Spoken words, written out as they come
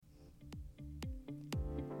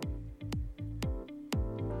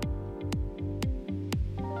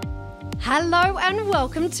Hello and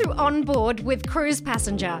welcome to On Board with Cruise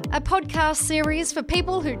Passenger, a podcast series for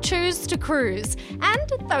people who choose to cruise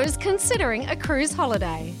and those considering a cruise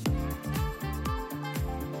holiday.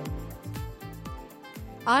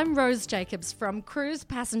 I'm Rose Jacobs from Cruise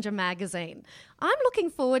Passenger Magazine. I'm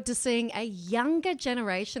looking forward to seeing a younger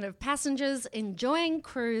generation of passengers enjoying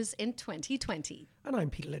cruise in 2020. And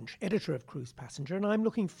I'm Peter Lynch, editor of Cruise Passenger, and I'm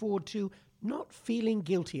looking forward to not feeling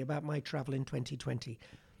guilty about my travel in 2020.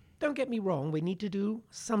 Don't get me wrong, we need to do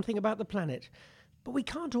something about the planet, but we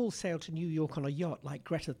can't all sail to New York on a yacht like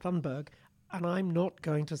Greta Thunberg, and I'm not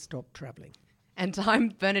going to stop travelling. And I'm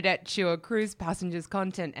Bernadette Chua, Cruise Passengers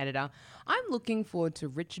content editor. I'm looking forward to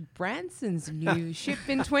Richard Branson's new ship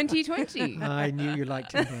in 2020. I knew you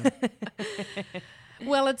liked him, Bern.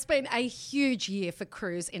 Well, it's been a huge year for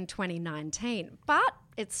cruise in 2019, but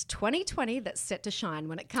it's 2020 that's set to shine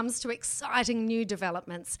when it comes to exciting new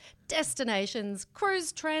developments, destinations,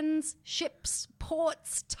 cruise trends, ships,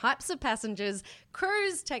 ports, types of passengers,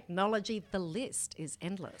 cruise technology. The list is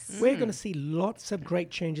endless. We're going to see lots of great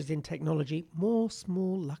changes in technology, more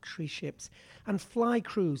small luxury ships, and fly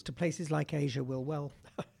crews to places like Asia will, well,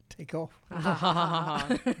 take off.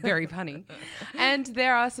 Very punny. And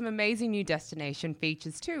there are some amazing new destination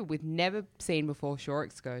features too, with never seen before shore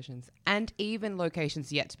excursions and even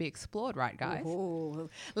locations yet to be explored, right guys? Ooh.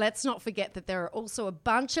 Let's not forget that there are also a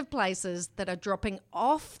bunch of places that are dropping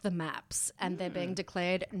off the maps and they're being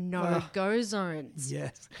declared no-go zones.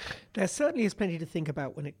 Yes, there certainly is plenty to think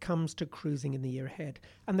about when it comes to cruising in the year ahead.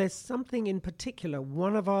 And there's something in particular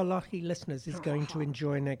one of our lucky listeners is going to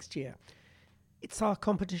enjoy next year. It's our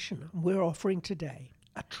competition. We're offering today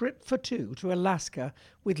a trip for two to Alaska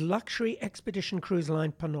with luxury expedition cruise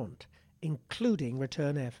line Ponant, including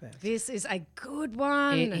return airfares. This is a good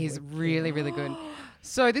one. It is really, really good.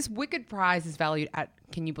 So this wicked prize is valued at,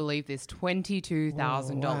 can you believe this,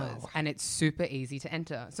 $22,000. Wow. And it's super easy to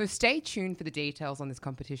enter. So stay tuned for the details on this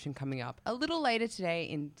competition coming up a little later today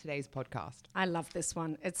in today's podcast. I love this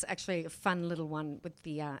one. It's actually a fun little one with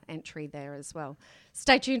the entry there as well.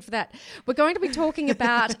 Stay tuned for that. We're going to be talking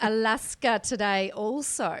about Alaska today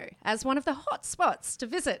also as one of the hot spots to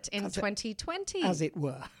visit in 2020. As it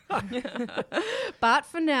were. But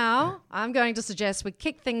for now, I'm going to suggest we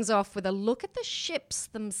kick things off with a look at the ships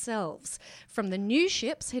themselves. From the new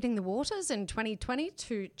ships hitting the waters in 2020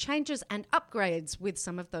 to changes and upgrades with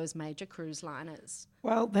some of those major cruise liners.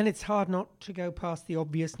 Well, then it's hard not to go past the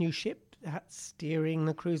obvious new ship that's steering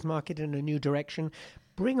the cruise market in a new direction.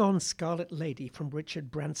 Bring on Scarlet Lady from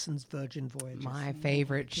Richard Branson's Virgin Voyages. My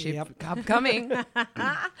favourite ship Yep. upcoming.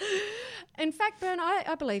 In fact, Bern,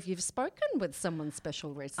 I believe you've spoken with someone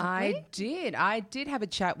special recently. I did have a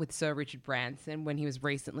chat with Sir Richard Branson when he was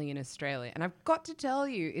recently in Australia. And I've got to tell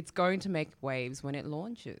you, it's going to make waves when it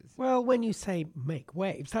launches. Well, when you say make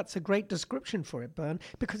waves, that's a great description for it, Bern,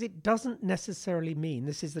 because it doesn't necessarily mean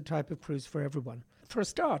this is the type of cruise for everyone. For a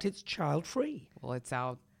start, it's child-free. Well, it's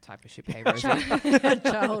our type of ship, hey, Rosie.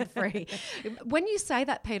 Child-free. When you say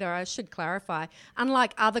that, Peter, I should clarify,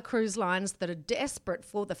 unlike other cruise lines that are desperate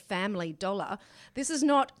for the family dollar, this is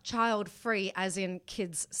not child-free as in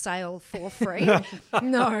kids sail for free.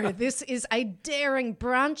 No, this is a daring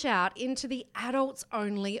branch out into the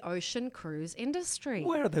adults-only ocean cruise industry.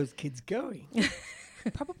 Where are those kids going?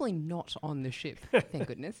 Probably not on the ship, thank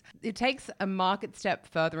goodness. It takes a market step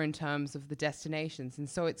further in terms of the destinations, and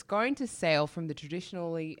so it's going to sail from the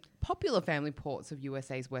traditionally popular family ports of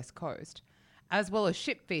USA's West Coast, as well as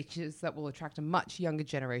ship features that will attract a much younger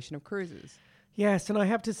generation of cruisers. Yes, and I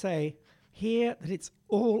have to say here that it's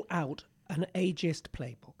all out an ageist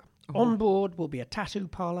playbook. On board will be a tattoo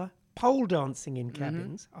parlour, pole dancing in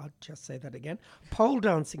cabins, I'll just say that again, pole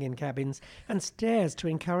dancing in cabins, and stairs to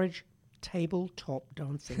encourage tabletop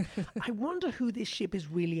dancing. I wonder who this ship is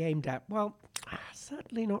really aimed at. Well,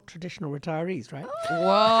 certainly not traditional retirees, right?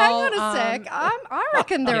 Well, Hang on a sec. I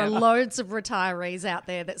reckon there are loads of retirees out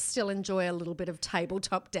there that still enjoy a little bit of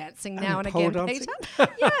tabletop dancing now and pole again, dancing?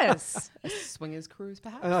 Peter. Yes. a swingers cruise,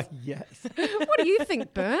 perhaps? Yes. What do you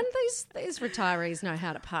think, Bern? These retirees know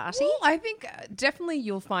how to party. Well, I think definitely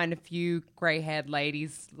you'll find a few grey-haired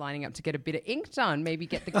ladies lining up to get a bit of ink done, maybe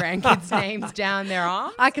get the grandkids' names down their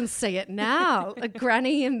arms. I can see it now. A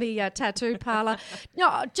granny in the tattoo parlour.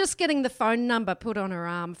 No, just getting the phone number put on her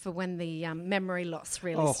arm for when the memory loss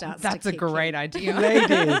really starts to That's a kick great in. idea.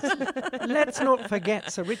 Ladies, let's not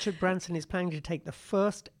forget Sir Richard Branson is planning to take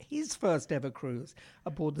his first ever cruise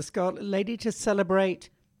aboard the Scarlet Lady to celebrate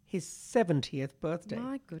his 70th birthday.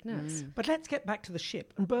 My goodness. But let's get back to the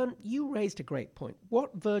ship. And Bern, you raised a great point.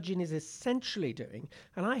 What Virgin is essentially doing,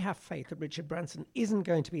 and I have faith that Richard Branson isn't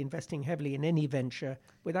going to be investing heavily in any venture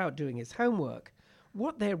without doing his homework.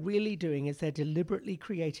 What they're really doing is they're deliberately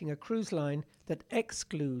creating a cruise line that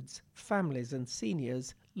excludes families and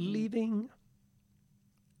seniors, leaving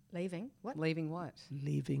Leaving? What? Leaving what?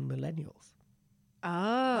 millennials.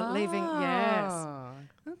 Oh, leaving, yes. Oh,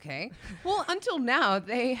 okay. Well, until now,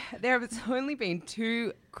 there has only been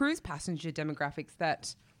 2 cruise passenger demographics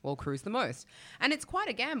that will cruise the most. And it's quite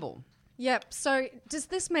a gamble. Yep. So does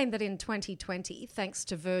this mean that in 2020, thanks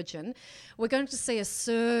to Virgin, we're going to see a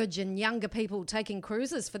surge in younger people taking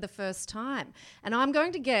cruises for the first time? And I'm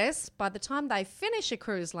going to guess by the time they finish a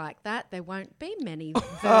cruise like that, there won't be many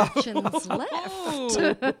virgins left.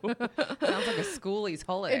 Sounds like a schoolie's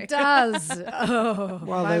holiday. It does. Oh,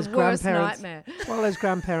 While my those worst grandparents, nightmare. while those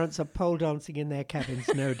grandparents are pole dancing in their cabins,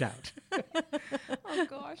 no doubt. Oh,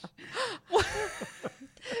 gosh.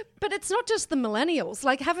 But it's not just the millennials.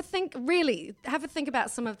 Like, have a think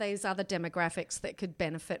about some of these other demographics that could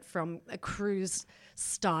benefit from a cruise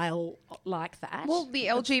style like that. Well, the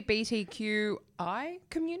LGBTQI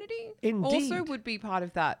community Indeed. also would be part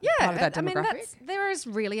of that. yeah, part of that I mean, demographic. there is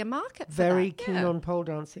really a market for Very that. keen Yeah. on pole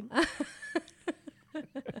dancing.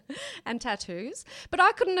 And tattoos. But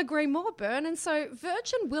I couldn't agree more, Bern. And so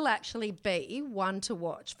Virgin will actually be one to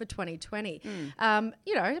watch for 2020,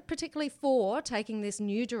 particularly for taking this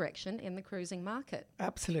new direction in the cruising market.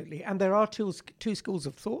 Absolutely. And there are two schools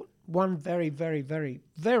of thought. One very, very, very,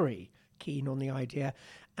 very keen on the idea,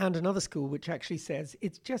 and another school which actually says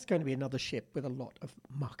it's just going to be another ship with a lot of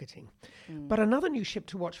marketing. But another new ship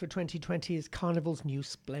to watch for 2020 is Carnival's new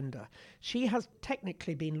Splendor. She has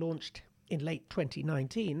technically been launched in late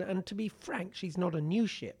 2019, and to be frank, she's not a new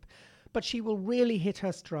ship, but she will really hit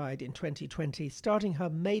her stride in 2020, starting her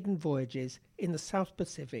maiden voyages in the South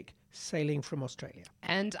Pacific, sailing from Australia.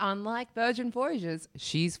 And unlike Virgin Voyages,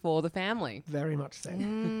 she's for the family. Very much so.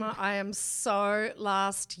 I am so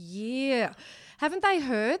last year. Haven't they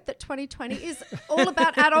heard that 2020 is all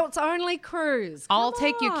about adults only cruise? I'll Come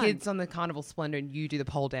take your on. kids on the Carnival Splendor and you do the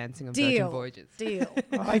pole dancing on Virgin Voyages. Deal.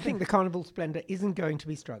 I think the Carnival Splendor isn't going to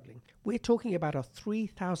be struggling. We're talking about a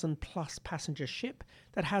 3,000 plus passenger ship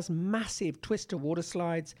that has massive twister water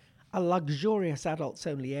slides, a luxurious adults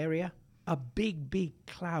only area, a big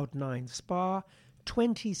Cloud9 spa,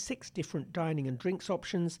 26 different dining and drinks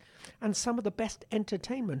options, and some of the best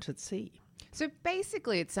entertainment at sea. So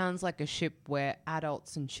basically, it sounds like a ship where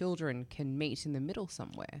adults and children can meet in the middle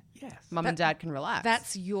somewhere. Yes. Mum and dad can relax.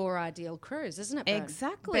 That's your ideal cruise, isn't it, Bern?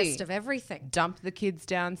 Exactly. Best of everyking. Dump the kids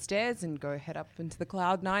downstairs and go head up into the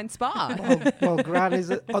Cloud9 spa. Well, Gran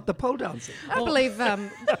is at the pole dancing. I believe we're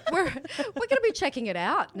going to be checking it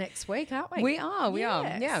out next week, aren't we? We are.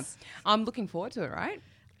 Yeah. Yes. I'm looking forward to it, right?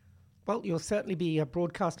 Well, you'll certainly be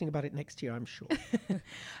broadcasting about it next year, I'm sure.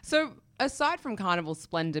 So, aside from Carnival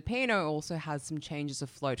Splendor, P&O also has some changes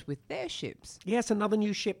afloat with their ships. Yes, another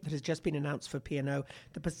new ship that has just been announced for P&O.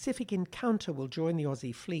 The Pacific Encounter will join the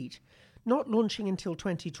Aussie fleet. Not launching until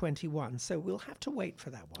 2021, so we'll have to wait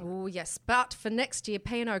for that one. Oh, yes. But for next year,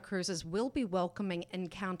 P&O Cruises will be welcoming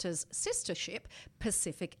Encounter's sister ship,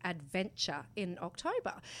 Pacific Adventure, in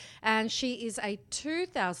October. And she is a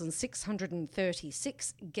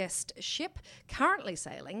 2,636 guest ship, currently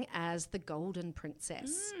sailing as the Golden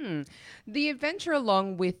Princess. The Adventure,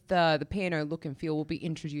 along with the P&O look and feel, will be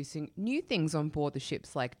introducing new things on board the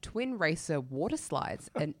ships like twin racer water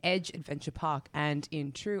slides, an Edge Adventure Park, and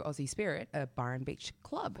in true Aussie spirit, a bar and beach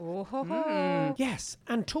club. Yes,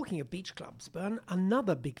 and talking of beach clubs, Bern,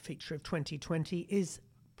 another big feature of 2020 is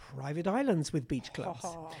private islands with beach clubs.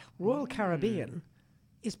 Royal Caribbean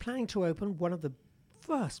is planning to open one of the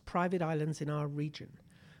first private islands in our region.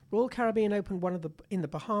 Royal Caribbean opened one in the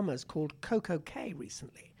Bahamas called Coco Cay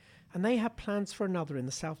recently, and they have plans for another in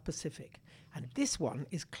the South Pacific. And this one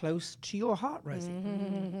is close to your heart, Rosie.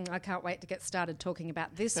 I can't wait to get started talking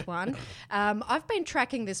about this one. I've been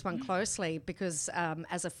tracking this one closely because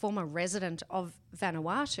as a former resident of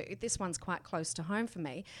Vanuatu, this one's quite close to home for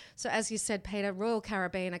me. So as you said, Peter, Royal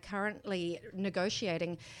Caribbean are currently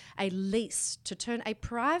negotiating a lease to turn a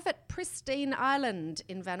private, pristine island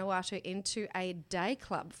in Vanuatu into a day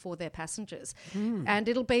club for their passengers. And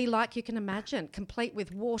it'll be like you can imagine, complete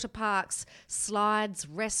with water parks, slides,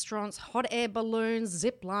 restaurants, hot air balloons,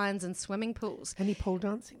 zip lines and swimming pools. Any pole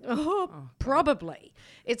dancing? Probably.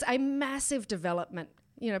 It's a massive development.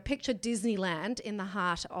 You know, picture Disneyland in the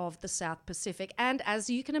heart of the South Pacific. And as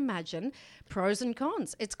you can imagine, pros and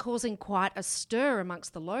cons. It's causing quite a stir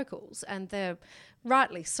amongst the locals, and they're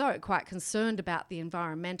rightly so quite concerned about the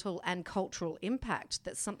environmental and cultural impact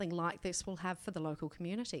that something like this will have for the local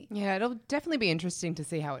community. Yeah, it'll definitely be interesting to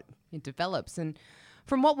see how it develops. And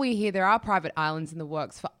From what we hear, there are private islands in the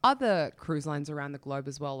works for other cruise lines around the globe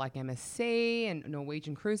as well, like MSC and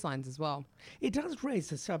Norwegian Cruise Lines as well. It does raise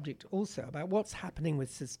the subject also about what's happening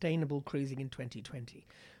with sustainable cruising in 2020.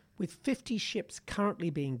 With 50 ships currently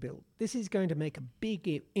being built, this is going to make a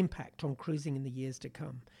big impact on cruising in the years to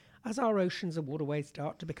come. As our oceans and waterways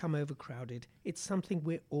start to become overcrowded, it's something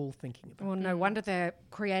we're all thinking about. Well, no wonder they're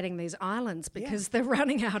creating these islands because they're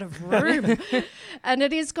running out of room. And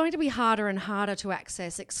it is going to be harder and harder to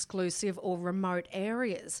access exclusive or remote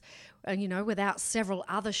areas, and, without several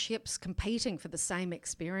other ships competing for the same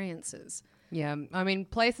experiences. Yeah, I mean,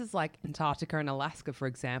 places like Antarctica and Alaska, for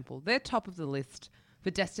example, they're top of the list for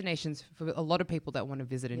destinations for a lot of people that want to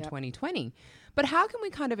visit in 2020. But how can we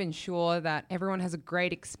kind of ensure that everyone has a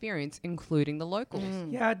great experience, including the locals?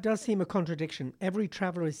 Yeah, it does seem a contradiction. Every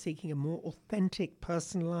traveller is seeking a more authentic,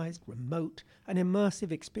 personalised, remote and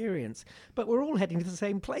immersive experience. But we're all heading to the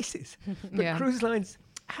same places. But cruise lines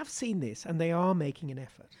have seen this and they are making an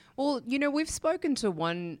effort. Well, we've spoken to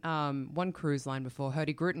one cruise line before,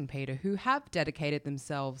 Hurtigruten, Peter, who have dedicated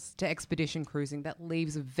themselves to expedition cruising that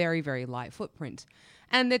leaves a very, very light footprint.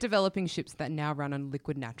 And they're developing ships that now run on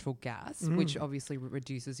liquid natural gas, which obviously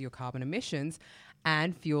reduces your carbon emissions,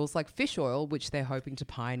 and fuels like fish oil, which they're hoping to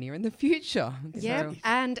pioneer in the future. Yeah,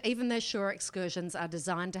 and even their shore excursions are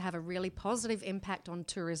designed to have a really positive impact on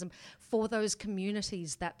tourism for those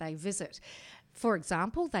communities that they visit. For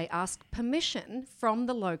example, they ask permission from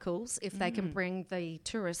the locals if they can bring the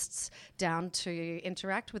tourists down to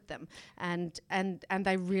interact with them, and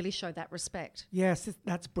they really show that respect. Yes,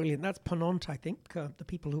 that's brilliant. That's Ponant, I think, the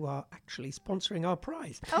people who are actually sponsoring our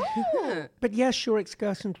prize. Oh! But yes, shore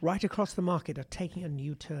excursions right across the market are taking a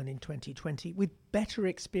new turn in 2020 with better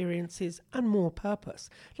experiences and more purpose,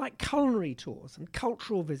 like culinary tours and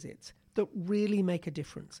cultural visits that really make a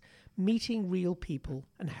difference, meeting real people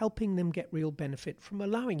and helping them get real benefit from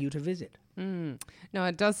allowing you to visit. No,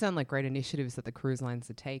 it does sound like great initiatives that the cruise lines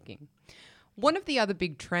are taking. One of the other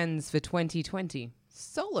big trends for 2020,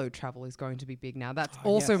 solo travel is going to be big now. That's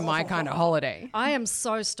also my kind of holiday. I am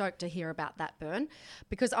so stoked to hear about that, Bern,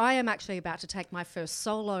 because I am actually about to take my first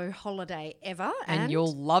solo holiday ever. And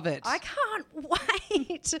you'll love it. I can't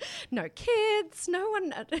wait. No kids, no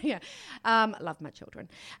one. Love my children.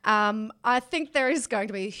 I think there is going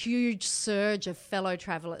to be a huge surge of fellow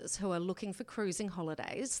travellers who are looking for cruising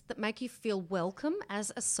holidays that make you feel welcome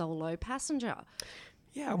as a solo passenger.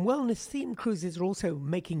 Yeah, and wellness-themed cruises are also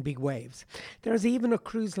making big waves. There is even a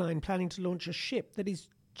cruise line planning to launch a ship that is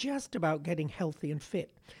just about getting healthy and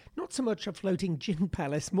fit. Not so much a floating gin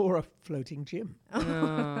palace, more a floating gym.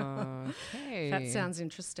 Okay. That sounds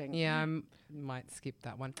interesting. Yeah, I might skip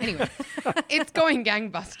that one. Anyway, it's going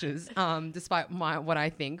gangbusters, despite what I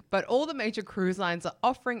think. But all the major cruise lines are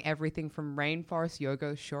offering everything from rainforest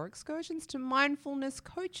yoga shore excursions to mindfulness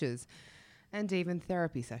coaches. And even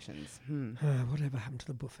therapy sessions. Whatever happened to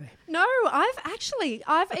the buffet? No,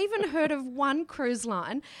 I've even heard of one cruise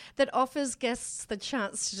line that offers guests the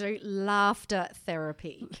chance to do laughter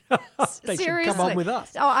therapy. They Seriously. should come on with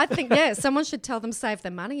us. Oh, I think, someone should tell them save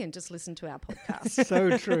their money and just listen to our podcast.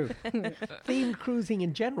 So true. Themed cruising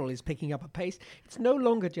in general is picking up a pace. It's no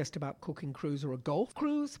longer just about cooking cruise or a golf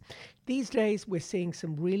cruise. These days we're seeing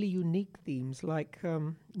some really unique themes like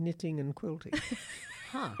knitting and quilting.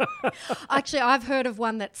 Actually, I've heard of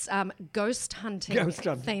one that's ghost hunting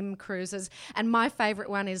theme cruises, and my favourite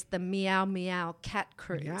one is the Meow Meow cat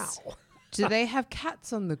cruise. Meow. Do they have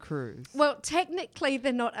cats on the cruise? Well, technically,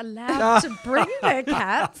 they're not allowed to bring their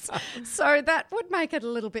cats, so that would make it a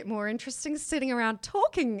little bit more interesting sitting around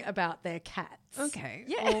talking about their cats. Okay.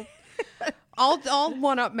 Yeah. Well, I'll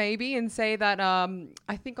one up maybe and say that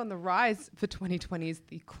I think on the rise for 2020 is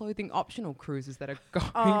the clothing optional cruises that are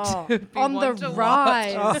going to be on one the to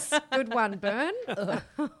rise. Good one, Bern.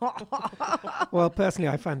 Well, personally,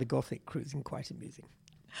 I find the Gothic cruising quite amusing.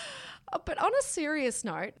 But on a serious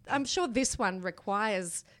note, I'm sure this one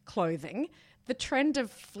requires clothing. The trend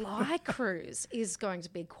of fly cruise is going to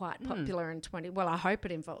be quite popular in 20. Well, I hope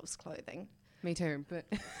it involves clothing. Me too, but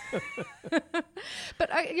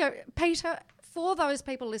But Peter, for those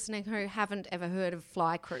people listening who haven't ever heard of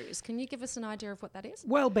fly cruise, can you give us an idea of what that is?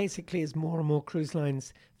 Well, basically, as more and more cruise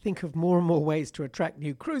lines think of more and more ways to attract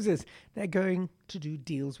new cruisers, they're going to do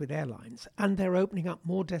deals with airlines, and they're opening up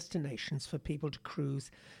more destinations for people to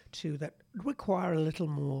cruise to that require a little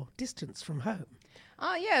more distance from home.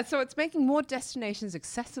 So it's making more destinations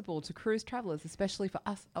accessible to cruise travellers, especially for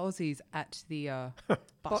us Aussies at the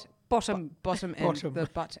bottom. Bottom end, Bottom. the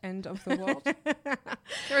butt end of the world.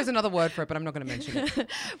 There is another word for it, but I'm not going to mention it.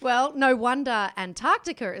 Well, no wonder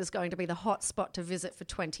Antarctica is going to be the hot spot to visit for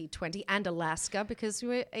 2020, and Alaska, because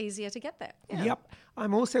we're easier to get there. Yep.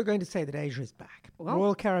 I'm also going to say that Asia is back. Well-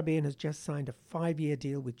 Royal Caribbean has just signed a 5-year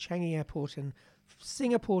deal with Changi Airport and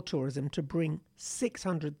Singapore Tourism to bring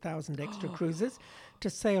 600,000 extra cruisers to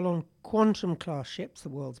sail on Quantum class ships, the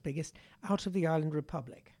world's biggest, out of the island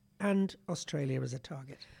republic. And Australia is a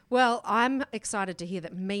target. Well, I'm excited to hear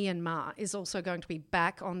that Myanmar is also going to be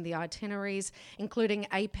back on the itineraries, including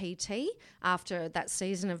APT, after that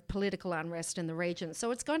season of political unrest in the region.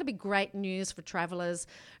 So it's going to be great news for travellers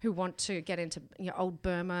who want to get into old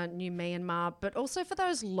Burma, new Myanmar, but also for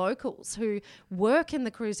those locals who work in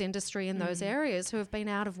the cruise industry in those areas who have been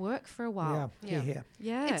out of work for a while. Yeah, here.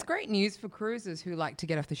 Yeah. It's great news for cruisers who like to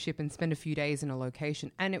get off the ship and spend a few days in a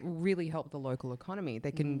location, and it will really help the local economy.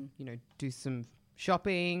 They can, do some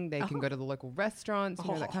shopping, they can go to the local restaurants,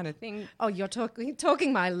 that kind of thing. Oh, you're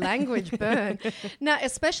talking my language, Bern. Now,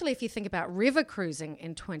 especially if you think about river cruising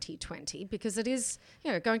in 2020, because it is,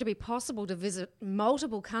 going to be possible to visit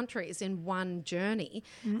multiple countries in one journey.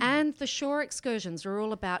 And the shore excursions are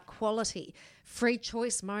all about quality, free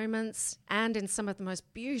choice moments, and in some of the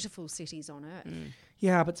most beautiful cities on earth.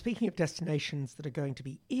 Yeah, but speaking of destinations that are going to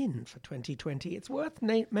be in for 2020, it's worth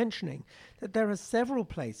mentioning that there are several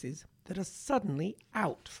places that are suddenly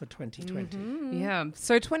out for 2020. Yeah.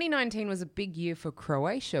 So 2019 was a big year for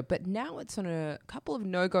Croatia, but now it's on a couple of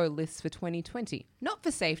no-go lists for 2020. Not for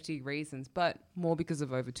safety reasons, but more because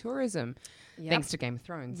of over-tourism, thanks to Game of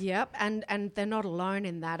Thrones. Yep, and they're not alone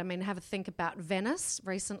in that. I mean, have a think about Venice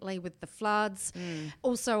recently with the floods.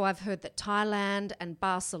 Also, I've heard that Thailand and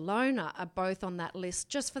Barcelona are both on that list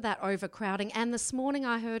just for that overcrowding. And this morning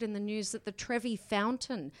I heard in the news that the Trevi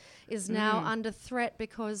Fountain is now under threat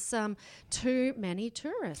because too many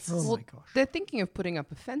tourists. Oh my gosh. They're thinking of putting up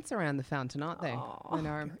a fence around the fountain, aren't they? I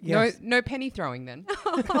know. Yes. No penny throwing then.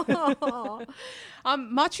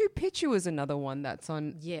 Machu Picchu is another one that's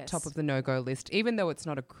on top of the no-go list. Even though it's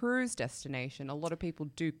not a cruise destination, a lot of people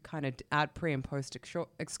do kind of add pre- and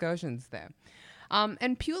post-excursions there.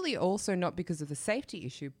 And purely also not because of the safety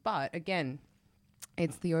issue, but again,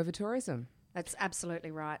 it's the over-tourism. That's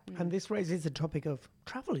absolutely right. And this raises the topic of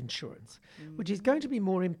travel insurance, which is going to be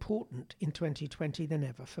more important in 2020 than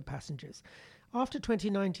ever for passengers. After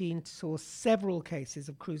 2019 saw several cases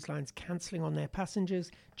of cruise lines cancelling on their passengers,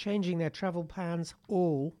 changing their travel plans,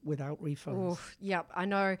 all without refunds. Oof, yep, I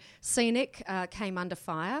know Scenic came under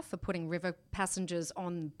fire for putting river passengers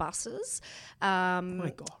on buses.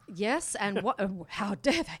 My God. Yes, and how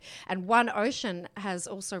dare they? And One Ocean has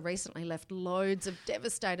also recently left loads of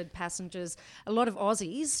devastated passengers, a lot of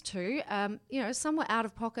Aussies too. Some were out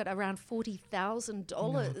of pocket around $40,000.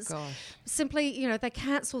 Oh, gosh. Simply, they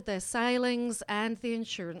cancelled their sailings and the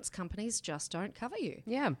insurance companies just don't cover you.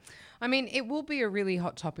 Yeah. I mean, it will be a really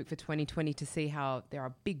hot topic for 2020 to see how there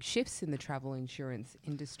are big shifts in the travel insurance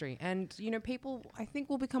industry. And, people, I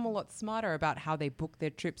think, will become a lot smarter about how they book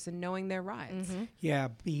their trips and knowing their rights. Yeah,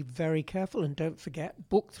 be very careful and don't forget,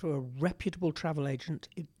 book through a reputable travel agent.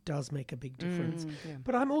 It does make a big difference.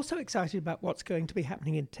 But I'm also excited about what's going to be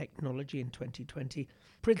happening in technology in 2020.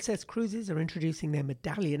 Princess Cruises are introducing their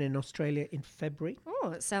medallion in Australia in February.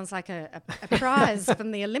 Oh, it sounds like a prize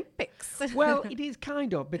from the Olympics. Well, it is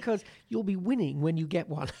kind of, because you'll be winning when you get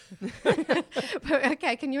one.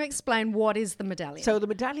 Okay, can you explain what is the medallion? So the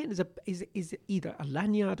medallion is either a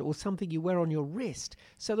lanyard or something you wear on your wrist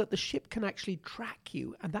so that the ship can actually track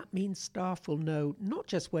you. And that means staff will know not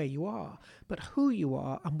just where you are, but who you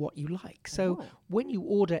are and what you like. So when you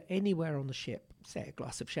order anywhere on the ship, say a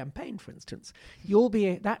glass of champagne, for instance,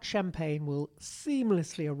 that champagne will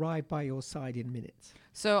seamlessly arrive by your side in minutes.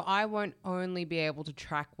 So I won't only be able to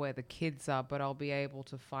track where the kids are, but I'll be able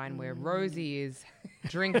to find where Rosie is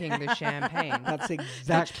drinking the champagne. That's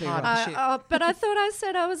exactly part right. of the ship. But I thought I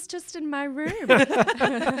said I was just in my room.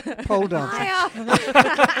 Pole dancing.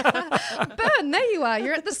 Bern, there you are.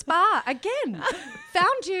 You're at the spa again.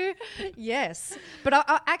 Found you. Yes. But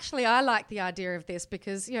I like the idea of this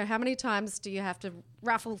because, how many times do you have to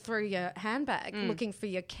ruffle through your handbag looking for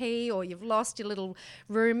your key, or you've lost your little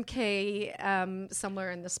room key somewhere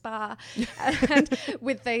in the spa? And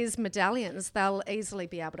with these medallions, they'll easily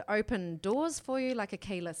be able to open doors for you like a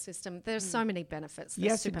keyless system. There's so many benefits. They're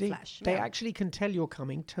Yes, super indeed. flash. They actually can tell you're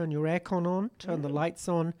coming, turn your aircon on, turn the lights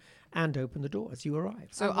on, and open the door as you arrive.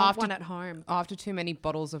 So So I want after one at home. After too many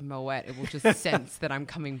bottles of Moet, it will just sense that I'm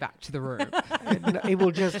coming back to the room. It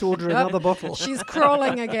will just order another bottle. She's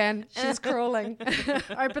crawling again. She's crawling.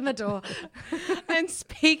 Open the door. And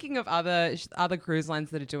speaking of other cruise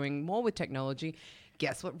lines that are doing more with technology,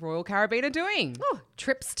 guess what Royal Caribbean are doing? Oh,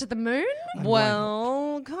 trips to the moon?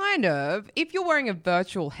 Well, kind of. If you're wearing a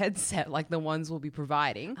virtual headset like the ones we'll be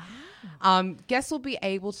providing, guests will be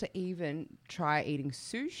able to even try eating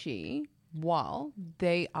sushi while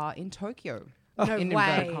they are in Tokyo. No in way.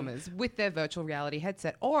 inverted commas, with their virtual reality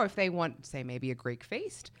headset. Or if they want, say, maybe a Greek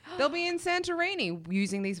feast, they'll be in Santorini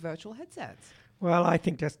using these virtual headsets. Well, I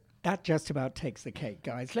think that just about takes the cake,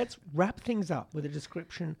 guys. Let's wrap things up with a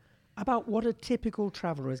description about what a typical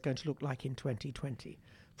traveller is going to look like in 2020.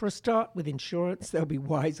 For a start, with insurance, there'll be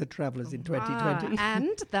wiser travellers in 2020.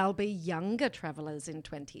 And there'll be younger travellers in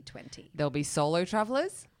 2020. There'll be solo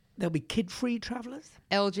travellers, There'll be kid-free travellers.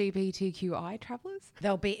 LGBTQI travellers,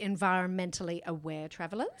 There'll be environmentally aware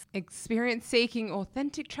travellers. experience-seeking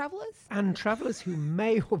authentic travellers, And travellers who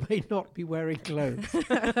may or may not be wearing clothes.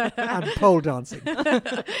 And pole dancing.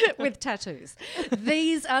 with tattoos.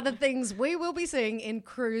 These are the things we will be seeing in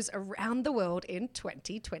cruise around the world in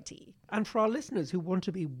 2020. And for our listeners who want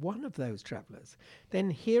to be one of those travellers,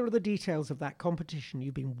 then here are the details of that competition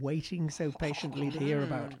you've been waiting so patiently to hear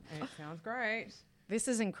about. It sounds great. This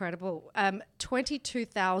is incredible.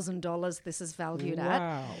 $22,000 this is valued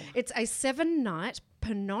Wow. at. It's a 7-night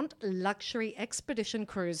Penant luxury expedition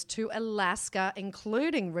cruise to Alaska,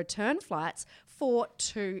 including return flights for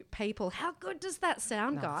 2 people. How good does that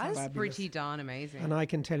sound, guys? fabulous. Pretty darn amazing. And I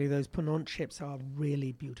can tell you those Penant ships are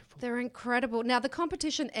really beautiful. They're incredible. Now, the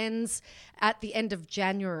competition ends at the end of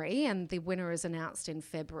January and the winner is announced in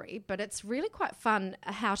February, but it's really quite fun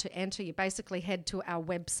how to enter. You basically head to our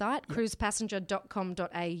website,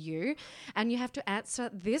 cruisepassenger.com.au, and you have to answer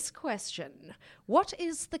this question. What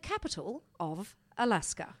is the capital of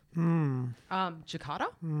Alaska? Jakarta?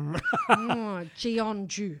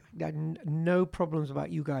 Jeonju. No problems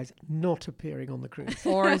about you guys not appearing on the cruise.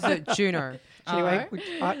 Or is it Juno? Anyway,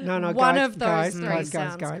 no, One guys, of those guys, three guys,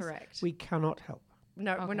 sounds guys, correct. we cannot help.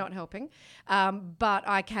 No, we're not helping. But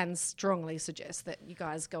I can strongly suggest that you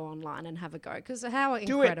guys go online and have a go because how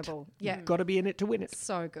Do incredible. it. Yeah. You've got to be in it to win it.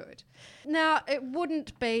 So good. Now, it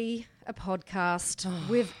wouldn't be a podcast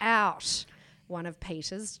without one of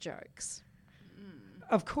Peter's jokes.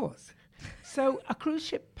 Of course. So a cruise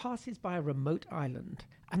ship passes by a remote island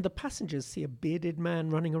and the passengers see a bearded man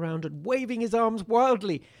running around and waving his arms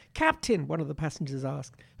wildly. "Captain," one of the passengers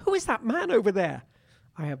asks, "who is that man over there?"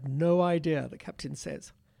 "I have no idea," the captain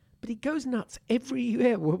says, "but he goes nuts every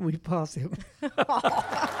year when we pass him." Sorry,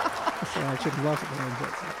 I shouldn't laugh at my own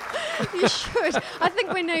jokes. You should. I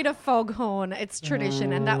think we need a foghorn. It's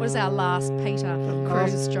tradition, and that was our last Peter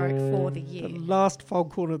cruise joke for the year. The last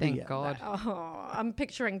foghorn of the Thank year. God. Oh, I'm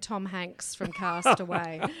picturing Tom Hanks from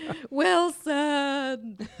Castaway.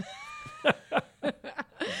 Wilson!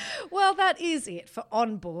 Well, that is it for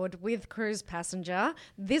On Board with Cruise Passenger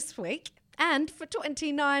this week and for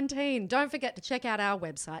 2019. Don't forget to check out our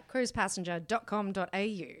website,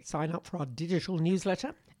 cruisepassenger.com.au. Sign up for our digital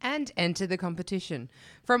newsletter. And enter the competition.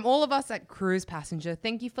 From all of us at Cruise Passenger,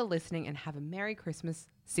 thank you for listening and have a Merry Christmas.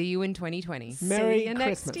 See you in 2020. Merry See you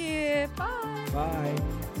Christmas. next year. Bye.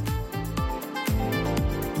 Bye.